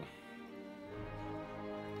to do?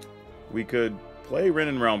 We could play Rin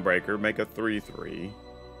and Realmbreaker, make a 3/3.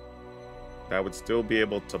 That would still be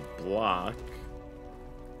able to block.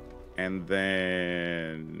 And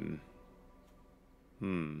then...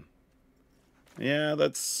 Yeah,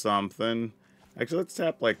 that's something. Actually, let's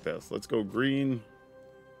tap like this. Let's go green.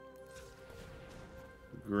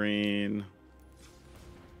 Green.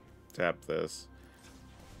 Tap this.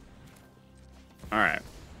 Alright.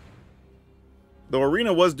 The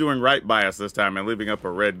arena was doing right by us this time and leaving up a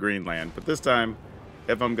red-green land. But this time,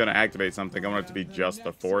 if I'm going to activate something, I want it to be just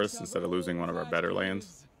the forest instead of losing one of our better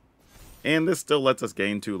lands. And this still lets us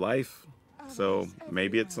gain 2 life. So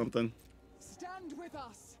maybe it's something. Stand with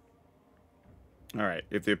us. Alright,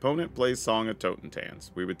 if the opponent plays Song of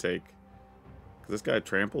Totentans, we would take... Because this guy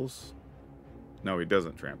tramples? No, he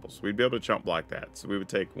doesn't trample. So we'd be able to chump block that. So we would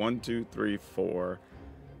take 1, 2, 3, 4,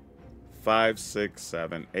 5, 6,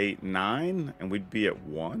 7, 8, 9. And we'd be at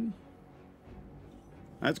 1?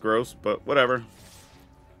 That's gross, but whatever.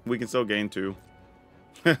 We can still gain 2.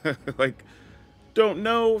 Like, don't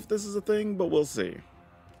know if this is a thing, but we'll see.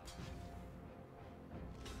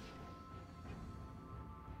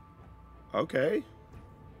 Okay.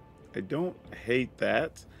 I don't hate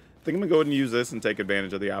that. I think I'm going to go ahead and use this and take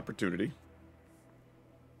advantage of the opportunity.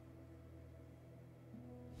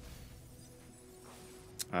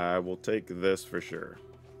 I will take this for sure.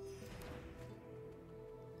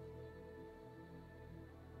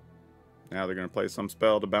 Now they're going to play some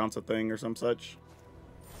spell to bounce a thing or some such.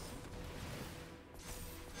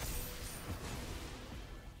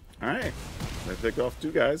 Alright. They picked off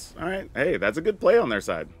 2 guys. Alright. Hey, that's a good play on their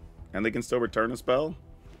side. And they can still return a spell.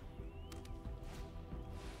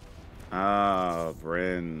 Ah,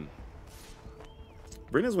 Bryn.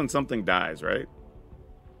 Bryn is when something dies, right?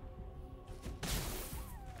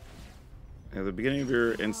 At the beginning of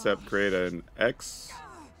your instep, create an X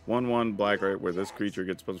 1/1 black rat where this creature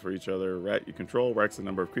gets plus for each other rat you control. Wrecks the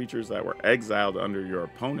number of creatures that were exiled under your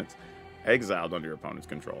opponent's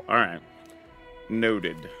control. Alright.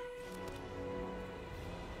 Noted.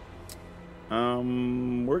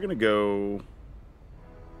 We're gonna go...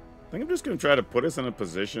 I think I'm just gonna try to put us in a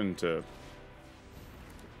position to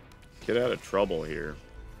get out of trouble here.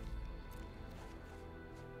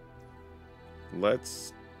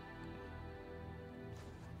 Let's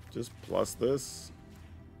just plus this.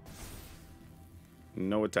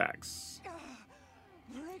 No attacks.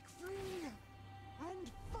 Break free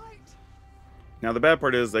and fight. Now the bad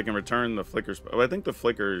part is they can return the flicker spell. Oh, I think the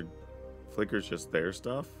flicker's just their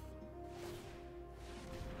stuff.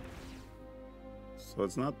 So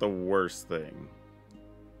it's not the worst thing.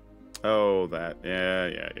 Oh, that. Yeah.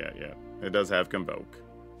 It does have Convoke.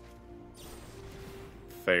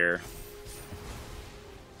 Fair.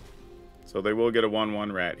 So they will get a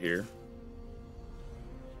 1/1 rat here.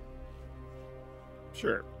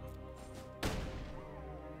 Sure.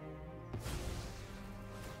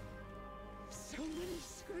 So many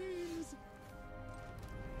screams.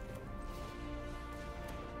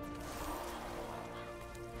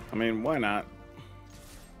 I mean, why not?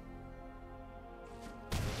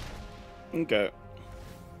 Okay.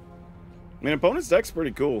 I mean, opponent's deck's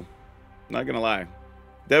pretty cool. Not gonna lie.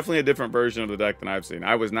 Definitely a different version of the deck than I've seen.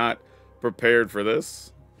 I was not prepared for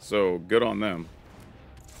this, so good on them.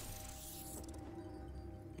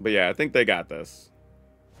 But yeah, I think they got this.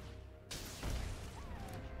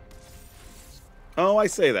 Oh, I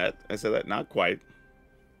say that. Not quite.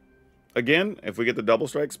 Again, if we get the double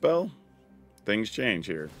strike spell, things change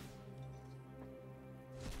here.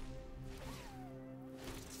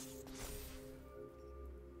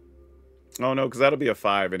 Oh no, because that'll be a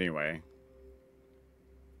 5 anyway.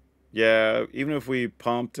 Yeah, even if we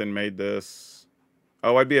pumped and made this...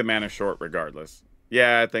 Oh, I'd be a mana short regardless.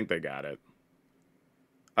 Yeah, I think they got it.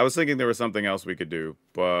 I was thinking there was something else we could do,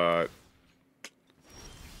 but...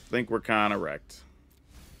 I think we're kind of wrecked.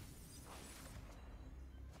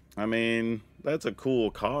 I mean, that's a cool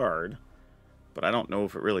card, but I don't know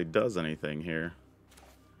if it really does anything here.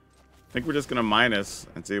 I think we're just going to minus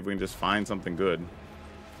and see if we can just find something good.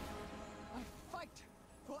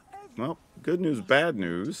 Well, good news, bad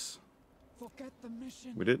news. Forget the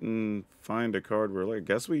mission. We didn't find a card where, like, I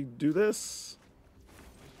guess we do this?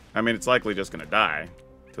 I mean, it's likely just going to die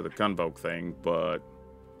to the Convoke thing, but...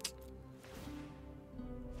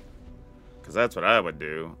 Because that's what I would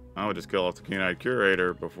do. I would just kill off the Keen-Eyed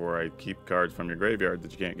Curator before I keep cards from your graveyard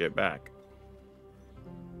that you can't get back.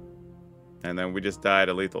 And then we just die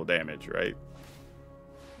to lethal damage, right?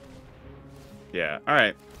 Yeah,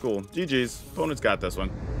 alright, cool. GG's. Opponent's got this one.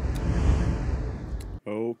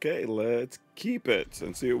 Okay, let's keep it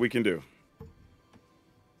and see what we can do.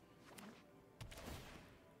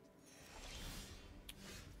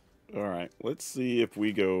 Alright, let's see if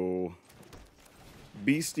we go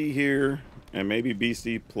Beastie here, and maybe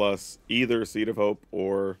Beastie plus either Seed of Hope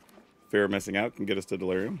or Fear of Missing Out can get us to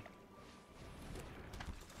Delirium.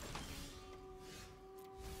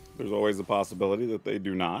 There's always the possibility that they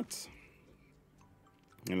do not.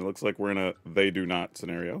 And it looks like we're in a they do not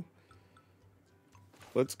scenario.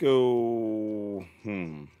 Let's go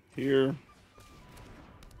here.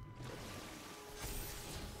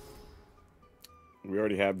 We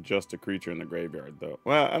already have just a creature in the graveyard though.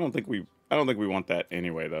 Well, I don't think we want that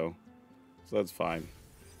anyway though. So that's fine.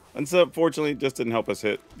 And so unfortunately it just didn't help us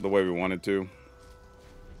hit the way we wanted to.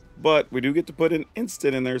 But we do get to put an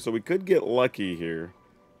instant in there, so we could get lucky here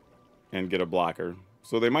and get a blocker.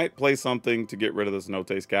 So they might play something to get rid of this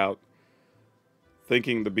No-Tay Scout,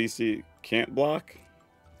 thinking the BC can't block.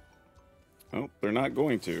 Oh, they're not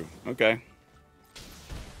going to. Okay.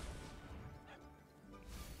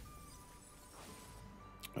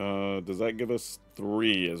 Does that give us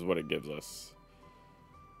 3 is what it gives us.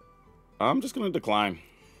 I'm just going to decline.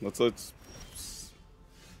 Let's...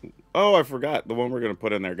 Oh, I forgot. The one we're going to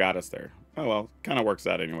put in there got us there. Oh, well. Kind of works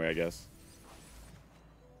out anyway, I guess.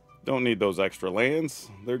 Don't need those extra lands.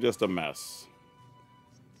 They're just a mess.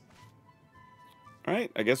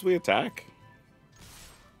 Alright, I guess we attack.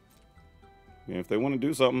 And if they want to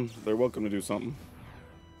do something, they're welcome to do something.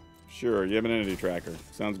 Sure, you have an entity tracker.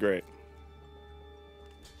 Sounds great.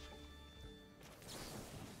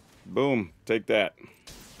 Boom, take that.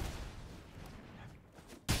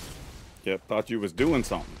 Yep, thought you was doing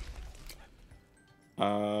something.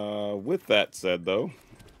 With that said, though,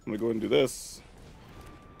 I'm going to go ahead and do this.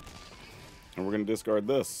 And we're going to discard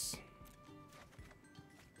this.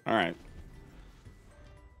 Alright.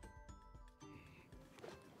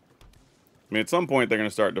 I mean, at some point, they're going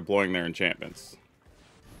to start deploying their enchantments.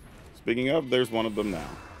 Speaking of, there's one of them now.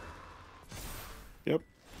 Yep,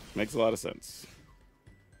 makes a lot of sense.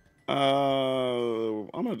 I'm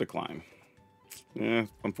going to decline. Yeah,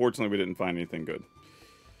 unfortunately, we didn't find anything good.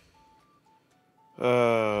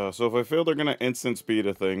 So if I feel they're going to instant speed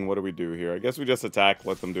a thing, what do we do here? I guess we just attack,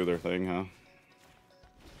 let them do their thing, huh?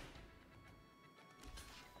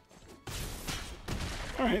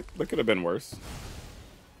 Alright, that could have been worse.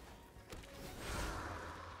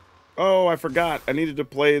 Oh, I forgot. I needed to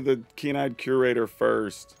play the Keen-Eyed Curator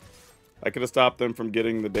first. I could have stopped them from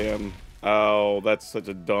getting the damn... Oh, that's such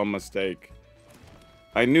a dumb mistake.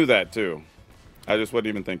 I knew that, too. I just wasn't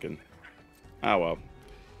even thinking. Ah, well.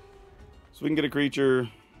 So we can get a creature,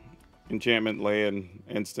 enchantment, land,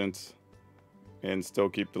 instant, and still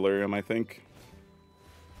keep Delirium, I think.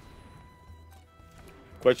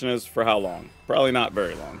 Question is, for how long? Probably not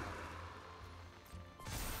very long.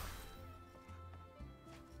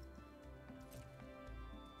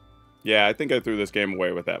 Yeah, I think I threw this game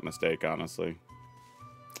away with that mistake, honestly.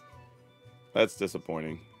 That's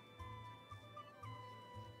disappointing.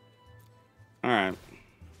 Alright.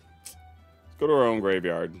 Let's go to our own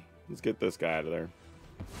graveyard. Let's get this guy out of there.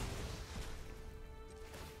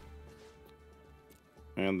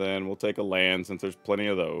 And then we'll take a land since there's plenty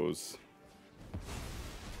of those.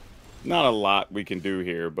 Not a lot we can do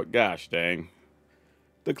here, but gosh dang.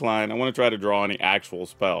 Decline. I want to try to draw any actual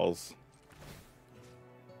spells.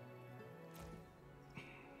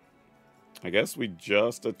 I guess we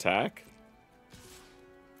just attack.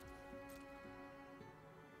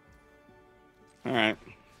 Alright.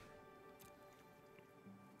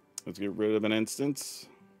 Let's get rid of an instance.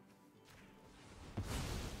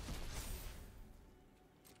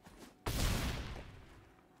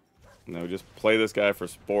 No, just play this guy for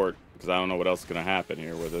sport, because I don't know what else is going to happen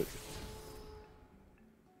here with it.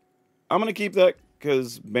 I'm going to keep that,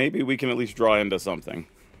 because maybe we can at least draw into something.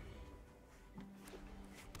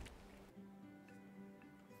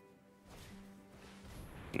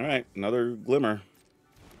 Alright, another Glimmer.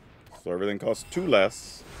 So everything costs 2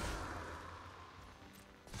 less.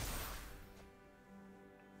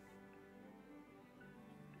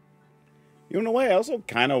 You know, in a way, I also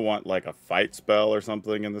kind of want, like, a fight spell or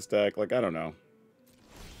something in this deck. Like, I don't know.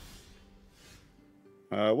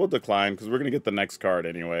 We'll decline, because we're going to get the next card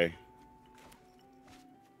anyway.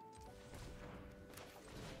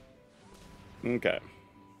 Okay.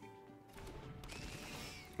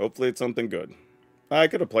 Hopefully it's something good. I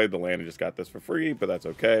could have played the land and just got this for free, but that's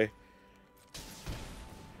okay.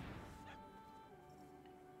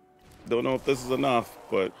 Don't know if this is enough,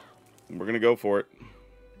 but we're going to go for it.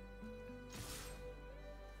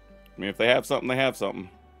 I mean, if they have something, they have something.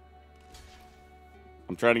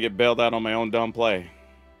 I'm trying to get bailed out on my own dumb play.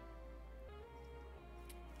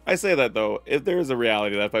 I say that, though, if there is a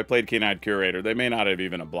reality that if I played Keen-Eyed Curator, they may not have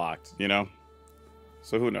even blocked, you know?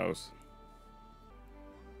 So who knows?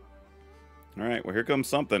 Alright, well, here comes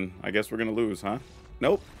something. I guess we're going to lose, huh?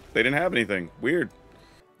 Nope, they didn't have anything. Weird.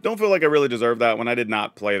 Don't feel like I really deserve that one. I did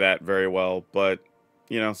not play that very well, but,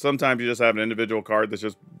 you know, sometimes you just have an individual card that's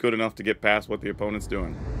just good enough to get past what the opponent's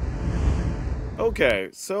doing. Okay,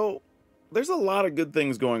 so there's a lot of good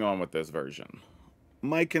things going on with this version.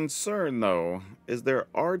 My concern, though, is there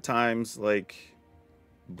are times, like,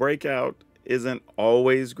 Breakout isn't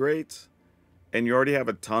always great, and you already have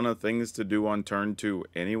a ton of things to do on turn 2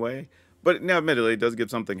 anyway. But, now, admittedly, it does give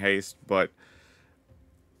something haste, but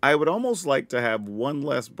I would almost like to have one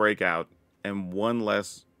less Breakout and one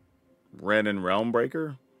less Wrenn and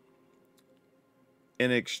Realmbreaker in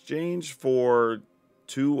exchange for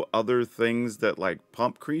 2 other things that, like,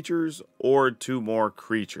 pump creatures or 2 more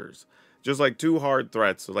creatures. Just like 2 hard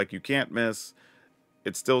threats, so like you can't miss.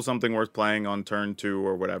 It's still something worth playing on turn 2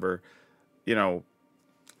 or whatever. You know,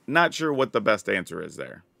 not sure what the best answer is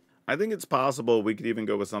there. I think it's possible we could even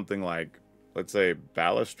go with something like, let's say,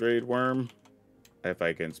 Balustrade Worm, if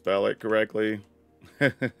I can spell it correctly.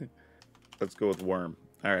 Let's go with Worm.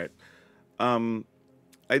 All right.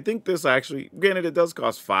 I think this actually, granted, it does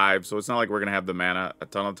cost 5, so it's not like we're going to have the mana a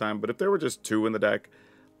ton of time, but if there were just 2 in the deck,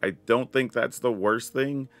 I don't think that's the worst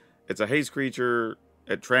thing. It's a haste creature,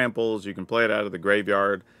 it tramples, you can play it out of the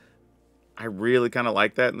graveyard. I really kind of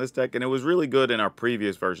like that in this deck, and it was really good in our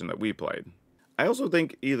previous version that we played. I also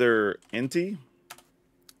think either Inti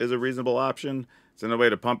is a reasonable option. It's another way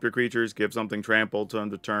to pump your creatures, give something trample to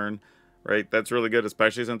end the turn, right? That's really good,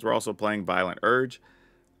 especially since we're also playing Violent Urge.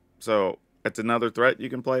 So it's another threat you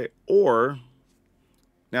can play. Or,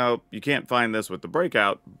 now you can't find this with the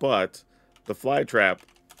Breakout, but the Fly Trap,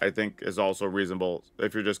 I think, is also reasonable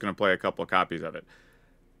if you're just going to play a couple of copies of it.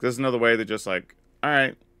 This is another way that just like, all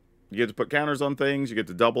right, you get to put counters on things, you get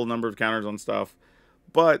to double the number of counters on stuff,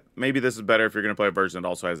 but maybe this is better if you're going to play a version that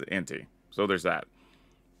also has an Inti. So there's that.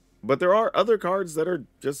 But there are other cards that are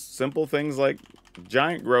just simple things like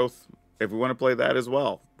Giant Growth, if we want to play that as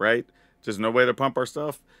well, right? Just no way to pump our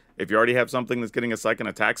stuff. If you already have something that's getting a second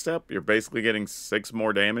attack step, you're basically getting 6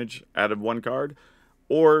 more damage out of one card.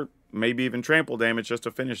 Or maybe even trample damage just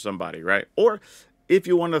to finish somebody, right? Or if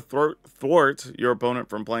you want to thwart your opponent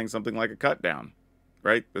from playing something like a cut down,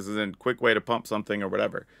 right? This is a quick way to pump something or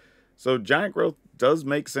whatever. So Giant Growth does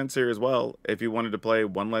make sense here as well if you wanted to play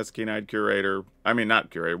one less Keen-Eyed Curator, I mean not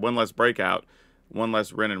Curator, one less Breakout, one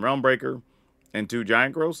less Wrenn and Realmbreaker, and 2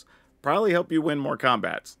 Giant Growths. Probably help you win more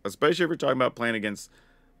combats, especially if you're talking about playing against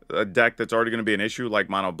a deck that's already going to be an issue like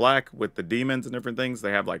Mono Black with the demons and different things.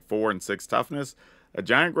 They have like 4 and 6 toughness. A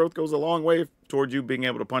Giant Growth goes a long way toward you being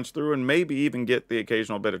able to punch through and maybe even get the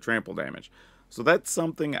occasional bit of trample damage. So that's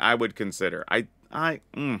something I would consider.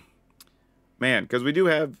 Man, because we do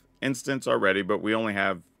have Instants already, but we only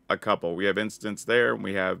have a couple. We have Instants there, and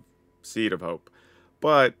we have Seed of Hope.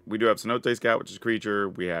 But we do have Cenote Scout, which is a creature.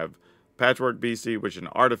 We have Patchwork Beastie, which is an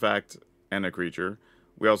artifact and a creature.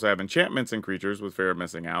 We also have enchantments and creatures with Fear of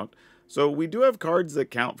Missing Out. So we do have cards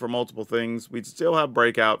that count for multiple things. We'd still have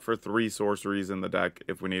Breakout for 3 sorceries in the deck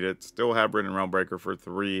if we need it. Still have Wrenn and Realmbreaker for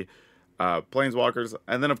 3 Planeswalkers.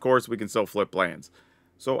 And then, of course, we can still flip lands.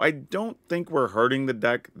 So I don't think we're hurting the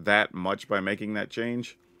deck that much by making that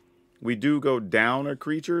change. We do go down a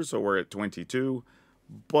creature, so we're at 22.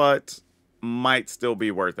 But might still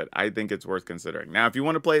be worth it. I think it's worth considering. Now, if you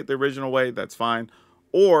want to play it the original way, that's fine.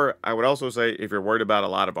 Or I would also say if you're worried about a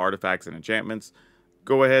lot of artifacts and enchantments,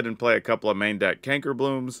 go ahead and play a couple of main deck Canker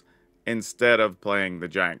Blooms instead of playing the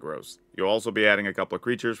Giant Growths. You'll also be adding a couple of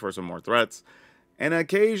creatures for some more threats. And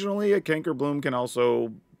occasionally a Canker Bloom can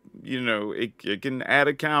also, you know, it can add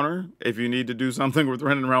a counter if you need to do something with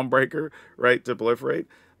Wrenn and Realmbreaker, right, to proliferate.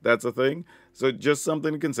 That's a thing. So just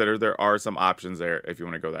something to consider. There are some options there if you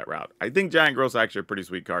want to go that route. I think Giant Growth's actually a pretty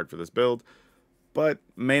sweet card for this build, but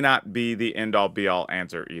may not be the end-all be-all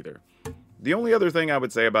answer either. The only other thing I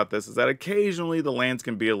would say about this is that occasionally the lands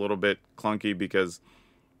can be a little bit clunky because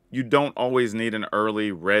you don't always need an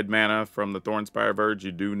early red mana from the Thornspire Verge.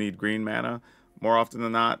 You do need green mana more often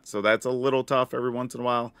than not. So that's a little tough every once in a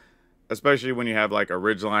while, especially when you have like a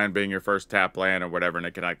Ridgeline being your first tap land or whatever, and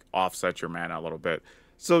it can like offset your mana a little bit.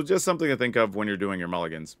 So just something to think of when you're doing your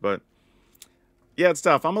mulligans. But yeah, it's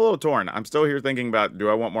tough. I'm a little torn. I'm still here thinking about, do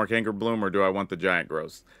I want more Canker Bloom or do I want the Giant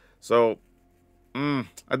Growths? So I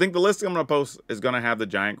think the list I'm going to post is going to have the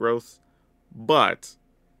Giant Growths. But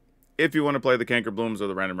if you want to play the Canker Blooms or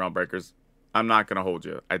the Wrenn and Realmbreakers, I'm not going to hold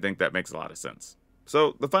you. I think that makes a lot of sense.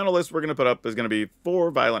 So the final list we're going to put up is going to be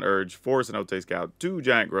 4 Violent Urge, 4 Cenote Scout, 2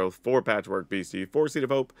 Giant Growth, 4 Patchwork Beastie, 4 Seed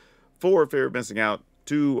of Hope, 4 Fear of Missing Out,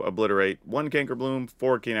 2 Obliterate, 1 Canker Bloom,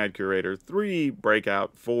 4 Keen-Eyed Curator, 3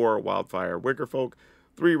 Breakout, 4 Wildfire Wickerfolk,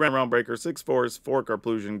 3 Realm Breaker, 6 Forest, 4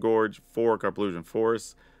 Carplusion Gorge, 4 Carplusion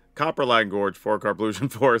Forest, Copperline Gorge, 4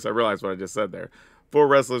 Carplusion Forest, I realized what I just said there, 4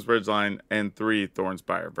 Restless Ridgeline, and 3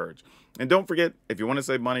 Thornspire Verge. And don't forget, if you want to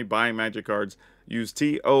save money buying Magic cards, use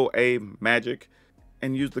TOA Magic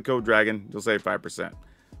and use the code DRAGON. You'll save 5%.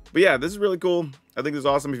 But yeah, this is really cool. I think this is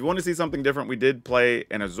awesome. If you want to see something different, we did play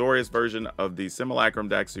an Azorius version of the Simulacrum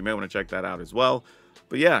deck, so you may want to check that out as well.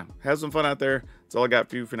 But yeah, have some fun out there. That's all I got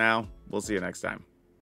for you for now. We'll see you next time.